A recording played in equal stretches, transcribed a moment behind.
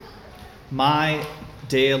My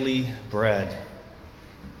daily bread.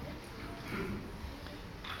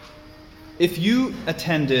 If you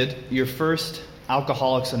attended your first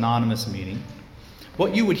Alcoholics Anonymous meeting,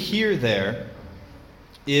 what you would hear there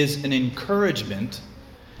is an encouragement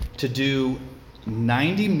to do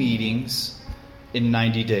 90 meetings in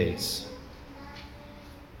 90 days.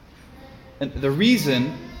 And the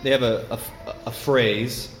reason, they have a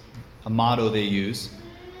phrase, a motto they use: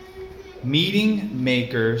 meeting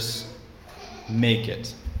makers make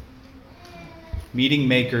it. Meeting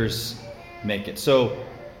makers make it. So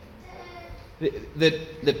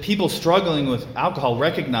that people struggling with alcohol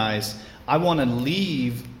recognize, I want to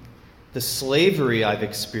leave the slavery I've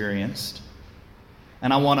experienced,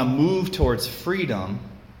 and I want to move towards freedom.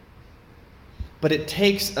 But it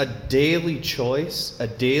takes a daily choice, a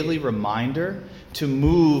daily reminder to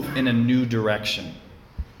move in a new direction.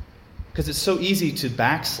 Because it's so easy to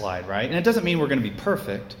backslide, right? And it doesn't mean we're going to be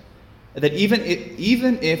perfect. That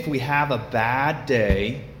even if we have a bad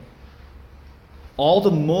day, all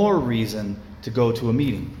the more reason to go to a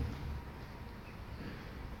meeting.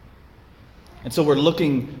 And so we're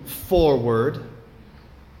looking forward,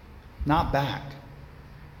 not back.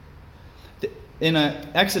 In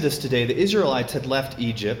Exodus today, the Israelites had left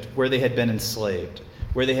Egypt, where they had been enslaved,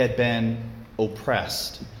 where they had been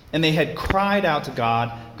oppressed. And they had cried out to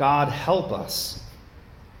God, God, help us.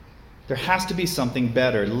 There has to be something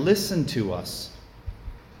better. Listen to us.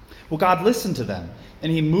 Well, God listened to them,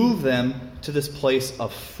 and He moved them to this place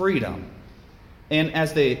of freedom. And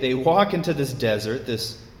as they walk into this desert,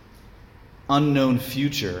 this unknown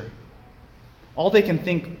future, all they can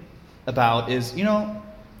think about is,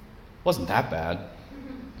 wasn't that bad.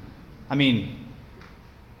 I mean,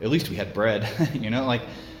 at least we had bread,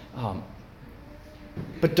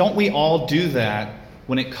 but don't we all do that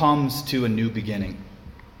when it comes to a new beginning?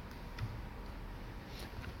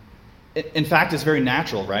 In fact, it's very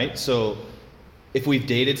natural, right? So if we've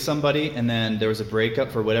dated somebody and then there was a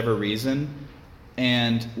breakup for whatever reason,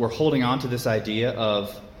 and we're holding on to this idea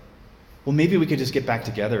of, well, maybe we could just get back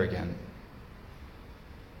together again.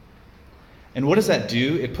 And what does that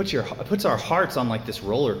do? It puts our hearts on like this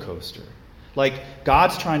roller coaster. Like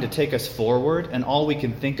God's trying to take us forward, and all we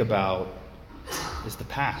can think about is the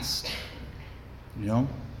past.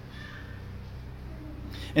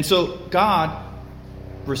 And so God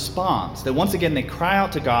responds. That once again they cry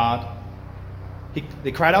out to God.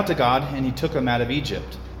 They cried out to God, and He took them out of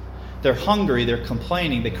Egypt. They're hungry, they're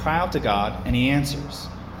complaining, they cry out to God, and He answers.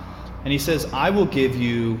 And He says, I will give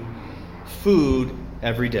you food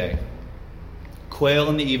every day. Quail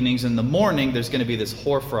in the evenings. In the morning, there's going to be this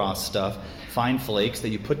hoarfrost stuff, fine flakes that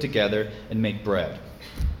you put together and make bread.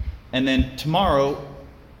 And then tomorrow,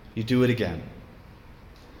 you do it again.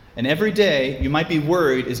 And every day, you might be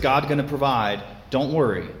worried, is God going to provide? Don't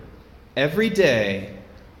worry. Every day,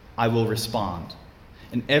 I will respond.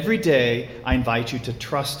 And every day, I invite you to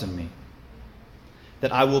trust in me.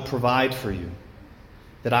 That I will provide for you.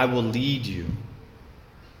 That I will lead you.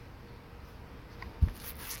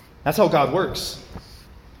 That's how God works.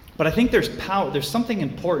 But I think there's power. There's something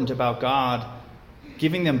important about God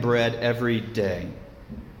giving them bread every day.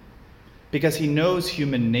 Because He knows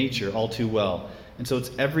human nature all too well. And so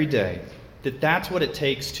it's every day. That's what it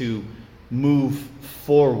takes to move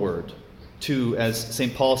forward. To, as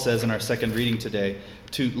St. Paul says in our second reading today,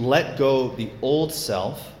 to let go the old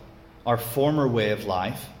self, our former way of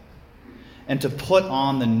life, and to put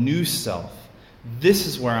on the new self. This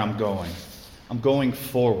is where I'm going. I'm going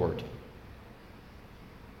forward.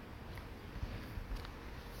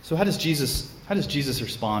 So how does Jesus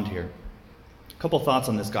respond here? A couple thoughts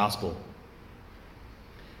on this gospel.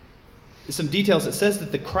 Some details. It says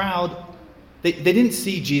that the crowd, they didn't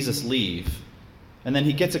see Jesus leave. And then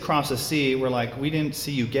He gets across the sea. We're like, we didn't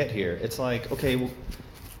see you get here. It's like, okay, well,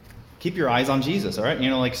 keep your eyes on Jesus, all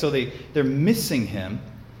right? So they're missing Him.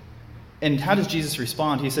 And how does Jesus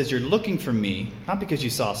respond? He says, you're looking for me, not because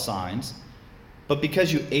you saw signs, but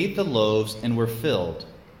because you ate the loaves and were filled.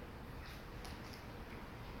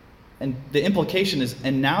 And the implication is,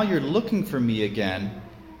 and now you're looking for me again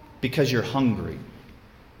because you're hungry.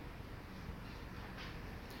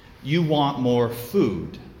 You want more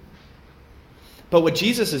food. But what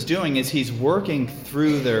Jesus is doing is He's working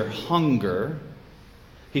through their hunger.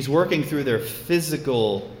 He's working through their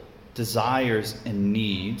physical desires and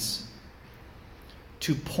needs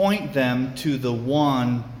to point them to the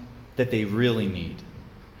one that they really need.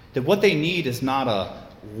 That what they need is not a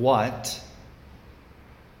what,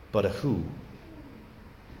 but a who.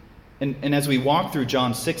 And as we walk through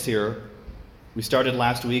John 6 here, we started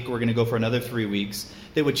last week, we're going to go for another 3 weeks,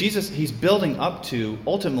 that what Jesus, He's building up to,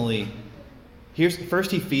 ultimately,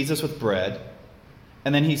 First he feeds us with bread,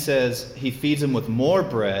 and then he says he feeds them with more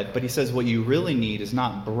bread, but he says what you really need is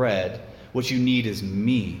not bread, what you need is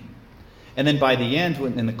me. And then by the end,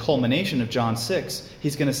 in the culmination of John 6,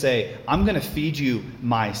 he's going to say, I'm going to feed you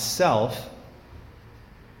myself,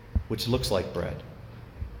 which looks like bread,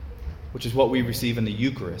 which is what we receive in the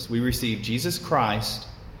Eucharist. We receive Jesus Christ,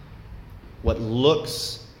 what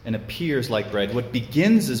looks and appears like bread, what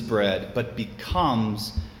begins as bread, but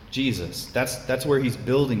becomes Jesus. That's where he's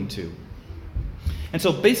building to. And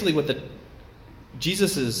so basically what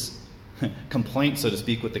Jesus' complaint, so to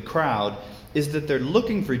speak, with the crowd is that they're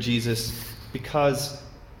looking for Jesus because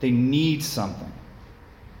they need something.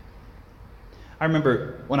 I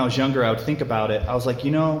remember when I was younger, I would think about it. I was like,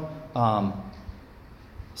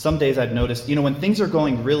 some days I'd noticed, when things are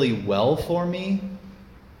going really well for me,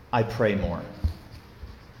 I pray more.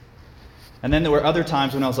 And then there were other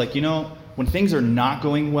times when I was like, when things are not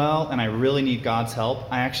going well and I really need God's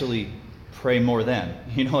help, I actually pray more then.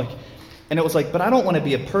 And it was like, but I don't want to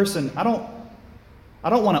be a person, I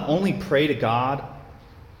don't want to only pray to God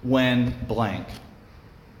when blank.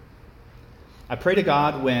 I pray to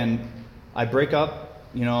God when I break up,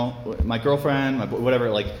 my girlfriend, whatever,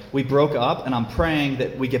 like we broke up and I'm praying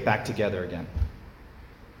that we get back together again.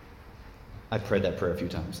 I prayed that prayer a few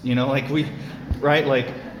times,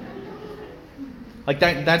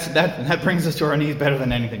 that brings us to our knees better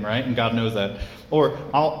than anything, right? And God knows that. Or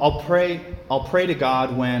I'll pray to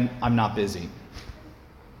God when I'm not busy.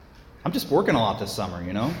 I'm just working a lot this summer,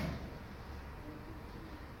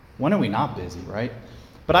 When are we not busy, right?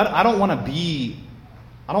 But I don't want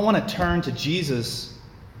to turn to Jesus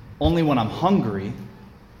only when I'm hungry,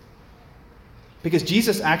 because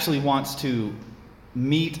Jesus actually wants to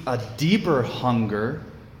meet a deeper hunger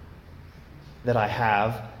that I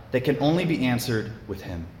have that can only be answered with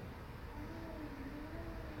him.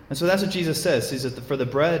 And so that's what Jesus says. He says that for the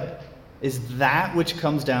bread is that which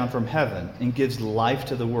comes down from heaven and gives life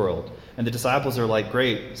to the world. And the disciples are like,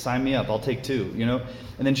 great, sign me up, I'll take 2,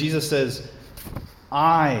 And then Jesus says,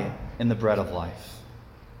 I am the bread of life.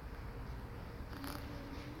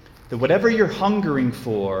 That whatever you're hungering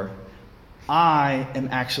for, I am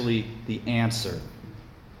actually the answer.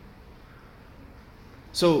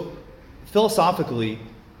 So, philosophically,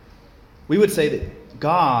 we would say that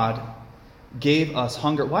God gave us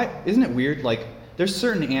hunger. Why? Isn't it weird? Like, there's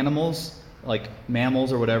certain animals, like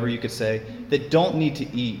mammals or whatever you could say, that don't need to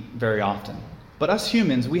eat very often. But us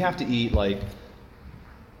humans, we have to eat like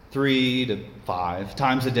 3 to 5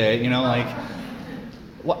 times a day,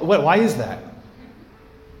 why is that?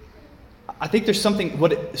 I think there's something,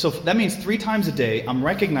 so that means 3 times a day, I'm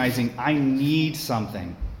recognizing I need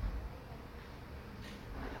something.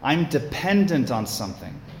 I'm dependent on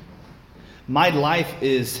something. My life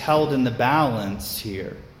is held in the balance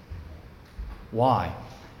here. Why?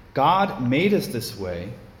 God made us this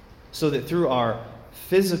way so that through our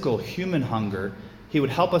physical human hunger, he would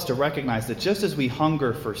help us to recognize that just as we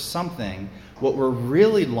hunger for something, what we're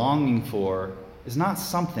really longing for is not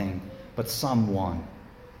something, but someone.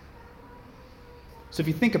 So if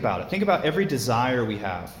you think about it, think about every desire we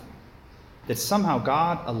have, that somehow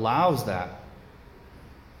God allows that,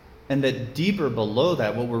 and that deeper below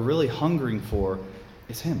that, what we're really hungering for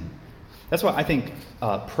is him. That's why I think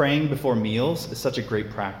praying before meals is such a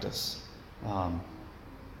great practice. I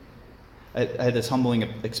had this humbling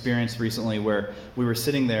experience recently where we were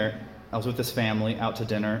sitting there. I was with this family out to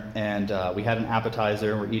dinner, and we had an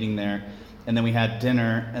appetizer. We're eating there, and then we had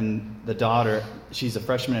dinner. And the daughter, she's a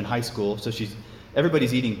freshman in high school, so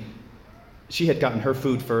everybody's eating. She had gotten her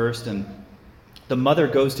food first, and the mother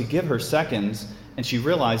goes to give her seconds, and she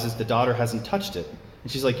realizes the daughter hasn't touched it.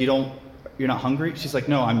 And she's like, "You're not hungry?" She's like,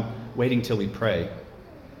 "No, I'm waiting till we pray."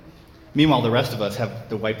 Meanwhile, the rest of us have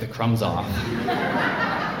to wipe the crumbs off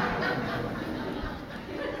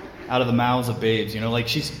out of the mouths of babes.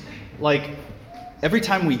 She's like, every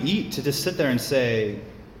time we eat, to just sit there and say,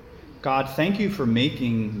 "God, thank you for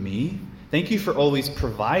making me. Thank you for always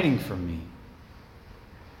providing for me.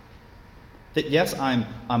 That yes, I'm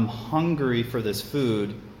hungry for this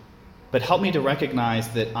food, but help me to recognize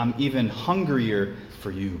that I'm even hungrier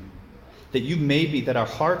for you. That you made me, that our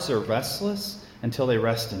hearts are restless until they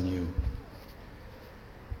rest in you."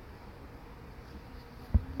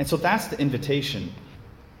 And so that's the invitation.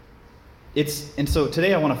 And so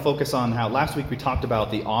today I want to focus on how last week we talked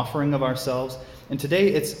about the offering of ourselves, and today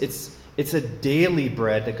it's a daily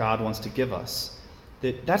bread that God wants to give us.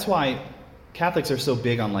 That's why Catholics are so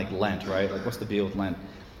big on Lent, right? What's the deal with Lent?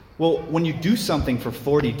 Well, when you do something for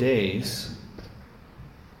 40 days,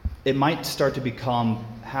 it might start to become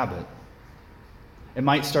habit. It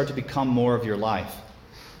might start to become more of your life.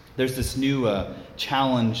 There's this new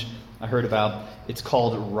challenge I heard about. It's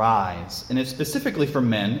called Rise, and it's specifically for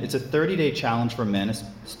men. It's a 30-day challenge for men,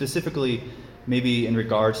 specifically maybe in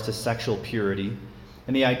regards to sexual purity.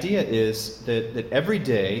 And the idea is that every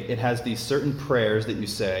day it has these certain prayers that you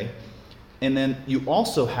say, and then you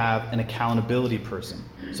also have an accountability person.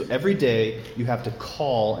 So every day you have to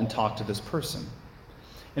call and talk to this person.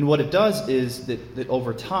 And what it does is that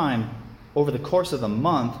over time, over the course of the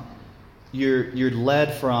month, you're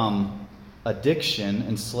led from addiction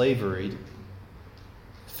and slavery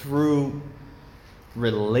through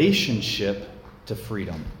relationship to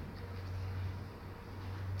freedom.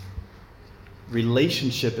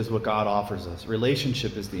 Relationship is what God offers us.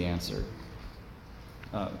 Relationship is the answer.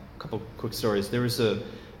 A couple quick stories. There was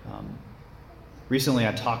recently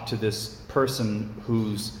I talked to this person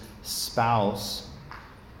whose spouse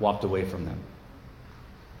walked away from them.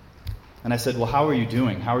 And I said, well, how are you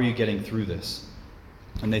doing? How are you getting through this?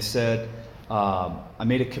 And they said, I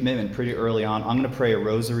made a commitment pretty early on. I'm going to pray a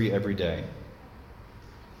rosary every day.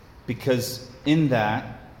 Because in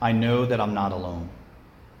that, I know that I'm not alone.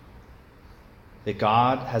 That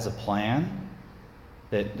God has a plan,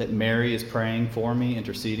 that Mary is praying for me,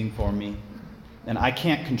 interceding for me. And I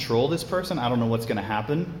can't control this person. I don't know what's going to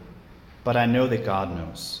happen. But I know that God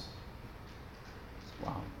knows.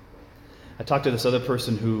 Wow. I talked to this other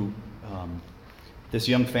person who, this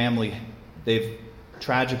young family, they've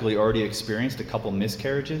tragically already experienced a couple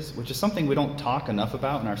miscarriages, which is something we don't talk enough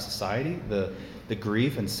about in our society, the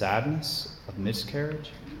grief and sadness of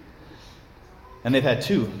miscarriage. And they've had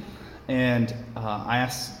 2. And I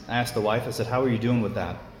asked the wife, I said, how are you doing with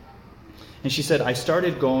that? And she said, I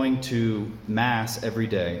started going to Mass every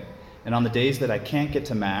day. And on the days that I can't get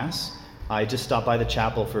to Mass, I just stop by the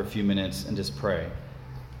chapel for a few minutes and just pray.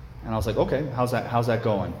 And I was like, okay, how's that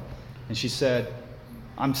going? And she said,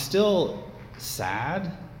 I'm still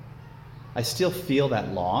sad. I still feel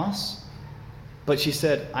that loss. But she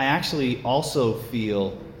said, I actually also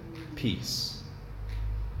feel peace.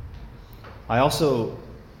 I also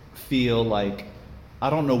feel like I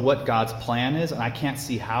don't know what God's plan is, and I can't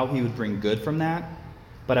see how he would bring good from that.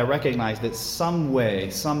 But I recognize that some way,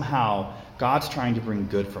 somehow, God's trying to bring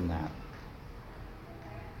good from that.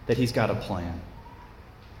 That he's got a plan.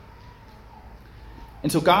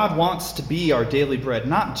 And so God wants to be our daily bread,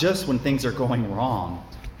 not just when things are going wrong,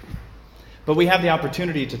 but we have the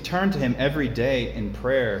opportunity to turn to him every day in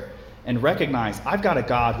prayer and recognize I've got a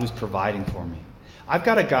God who's providing for me. I've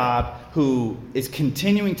got a God who is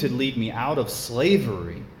continuing to lead me out of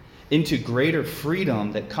slavery into greater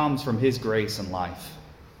freedom that comes from his grace and life.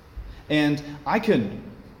 And I could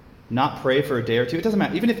not pray for a day or two. It doesn't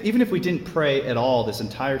matter. Even if we didn't pray at all this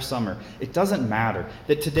entire summer, it doesn't matter.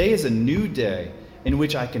 That today is a new day in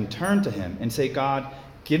which I can turn to him and say, God,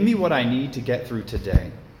 give me what I need to get through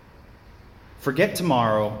today. Forget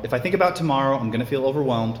tomorrow. If I think about tomorrow, I'm going to feel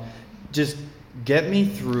overwhelmed. Just get me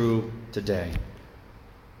through today.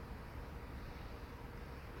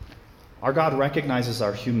 Our God recognizes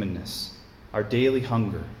our humanness, our daily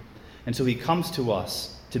hunger. And so he comes to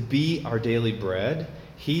us to be our daily bread,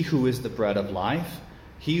 he who is the bread of life,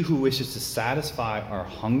 he who wishes to satisfy our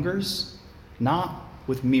hungers, not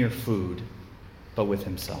with mere food, but with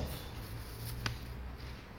himself.